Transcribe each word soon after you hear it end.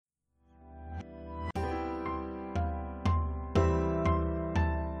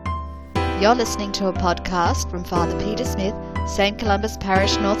You're listening to a podcast from Father Peter Smith, St. Columba's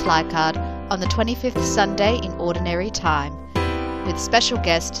Parish, North Leichhardt, on the 25th Sunday in Ordinary Time, with special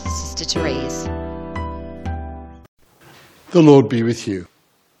guest Sister Therese. The Lord be with you.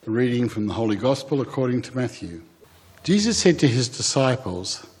 A reading from the Holy Gospel according to Matthew. Jesus said to his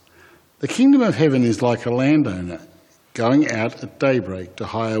disciples, "The kingdom of heaven is like a landowner going out at daybreak to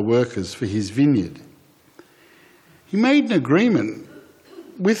hire workers for his vineyard. He made an agreement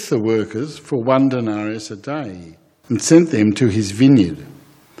with the workers for 1 denarius a day and sent them to his vineyard.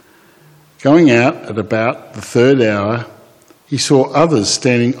 Going out at about the 3rd hour, he saw others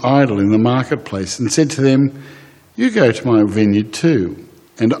standing idle in the marketplace and said to them, 'You go to my vineyard too,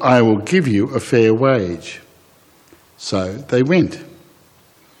 and I will give you a fair wage.' So they went.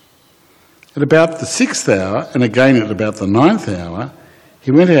 At about the 6th hour, and again at about the 9th hour, he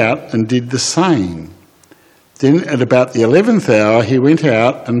went out and did the same. Then at about the 11th hour he went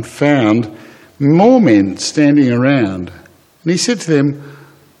out and found more men standing around. And he said to them,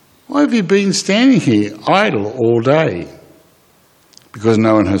 'Why have you been standing here idle all day?' 'Because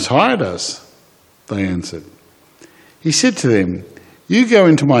no one has hired us,' they answered. He said to them, 'You go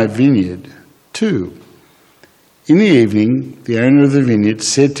into my vineyard too.' In the evening the owner of the vineyard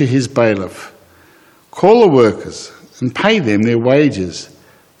said to his bailiff, 'Call the workers and pay them their wages,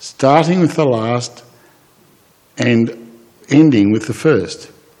 starting with the last and ending with the first.'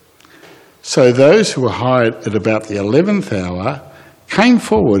 So those who were hired at about the 11th hour came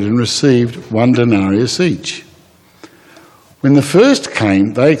forward and received 1 denarius each. When the first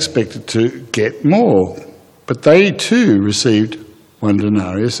came, they expected to get more, but they too received 1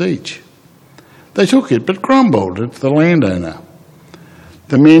 denarius each. They took it, but grumbled at the landowner.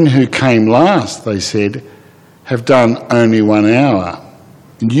 'The men who came last,' they said, 'have done only 1 hour,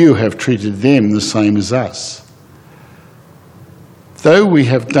 and you have treated them the same as us, though we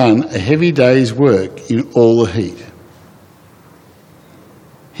have done a heavy day's work in all the heat.'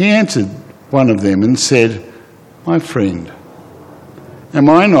 He answered one of them and said, 'My friend, am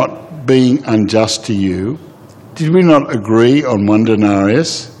I not being unjust to you? Did we not agree on 1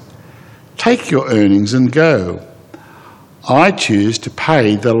 denarius? Take your earnings and go. I choose to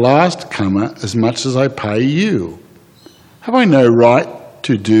pay the last comer as much as I pay you. Have I no right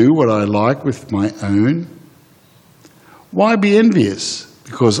to do what I like with my own? Why be envious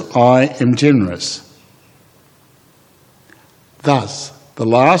because I am generous? Thus the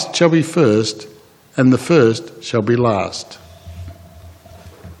last shall be first, and the first shall be last.'"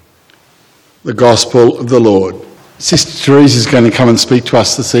 The Gospel of the Lord. Sister Therese is going to come and speak to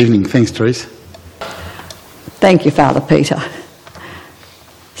us this evening. Thanks, Therese. Thank you, Father Peter.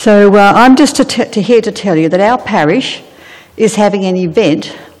 So I'm just here to tell you that our parish is having an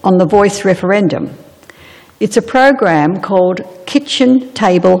event on the Voice referendum. It's a program called Kitchen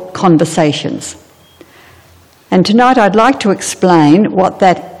Table Conversations. And tonight I'd like to explain what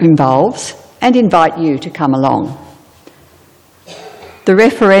that involves and invite you to come along. The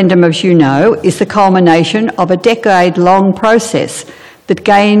referendum, as you know, is the culmination of a decade-long process that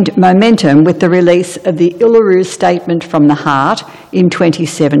gained momentum with the release of the Uluru Statement from the Heart in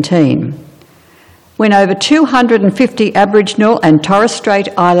 2017, when over 250 Aboriginal and Torres Strait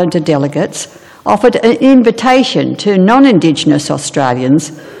Islander delegates offered an invitation to non-Indigenous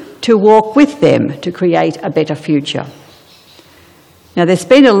Australians to walk with them to create a better future. Now, there's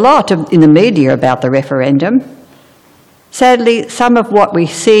been a lot in the media about the referendum. Sadly, some of what we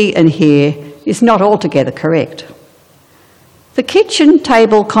see and hear is not altogether correct. The Kitchen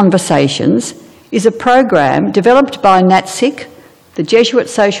Table Conversations is a program developed by NATSIC, the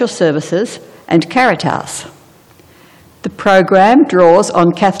Jesuit Social Services and Caritas. The program draws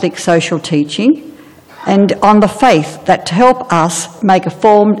on Catholic social teaching and on the faith that to help us make a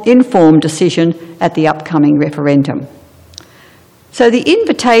informed decision at the upcoming referendum. So the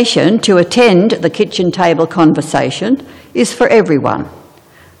invitation to attend the Kitchen Table Conversation is for everyone,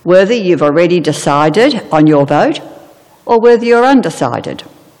 whether you've already decided on your vote or whether you're undecided.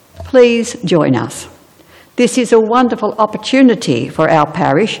 Please join us. This is a wonderful opportunity for our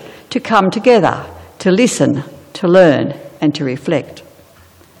parish to come together, to listen, to learn and to reflect.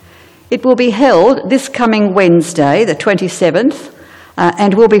 It will be held this coming Wednesday, the 27th,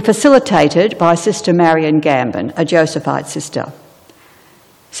 and will be facilitated by Sister Marion Gambin, a Josephite sister.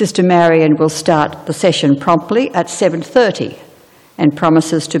 Sister Marion will start the session promptly at 7:30 and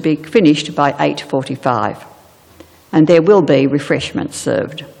promises to be finished by 8:45. And there will be refreshments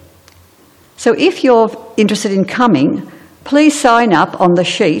served. So if you're interested in coming, please sign up on the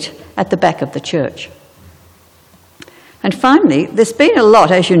sheet at the back of the church. And finally, there's been a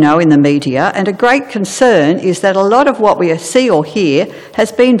lot, as you know, in the media, and a great concern is that a lot of what we see or hear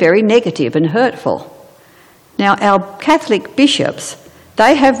has been very negative and hurtful. Now, our Catholic bishops,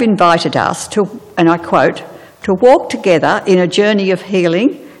 they have invited us to, and I quote, to walk together in a journey of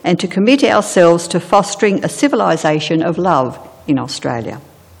healing and to commit ourselves to fostering a civilisation of love in Australia.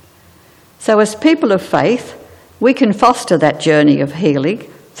 So as people of faith, we can foster that journey of healing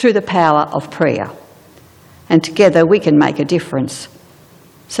through the power of prayer. And together we can make a difference.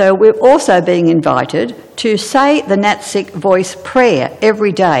 So we're also being invited to say the Natsik voice prayer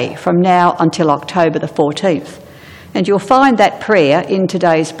every day from now until October the 14th. And you'll find that prayer in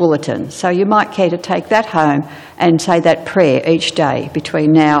today's bulletin. So you might care to take that home and say that prayer each day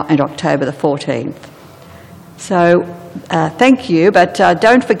between now and October the 14th. So thank you, but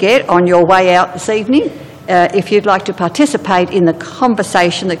don't forget on your way out this evening, if you'd like to participate in the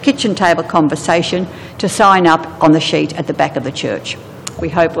conversation, the kitchen table conversation, to sign up on the sheet at the back of the church. We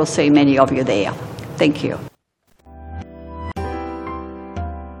hope we'll see many of you there. Thank you.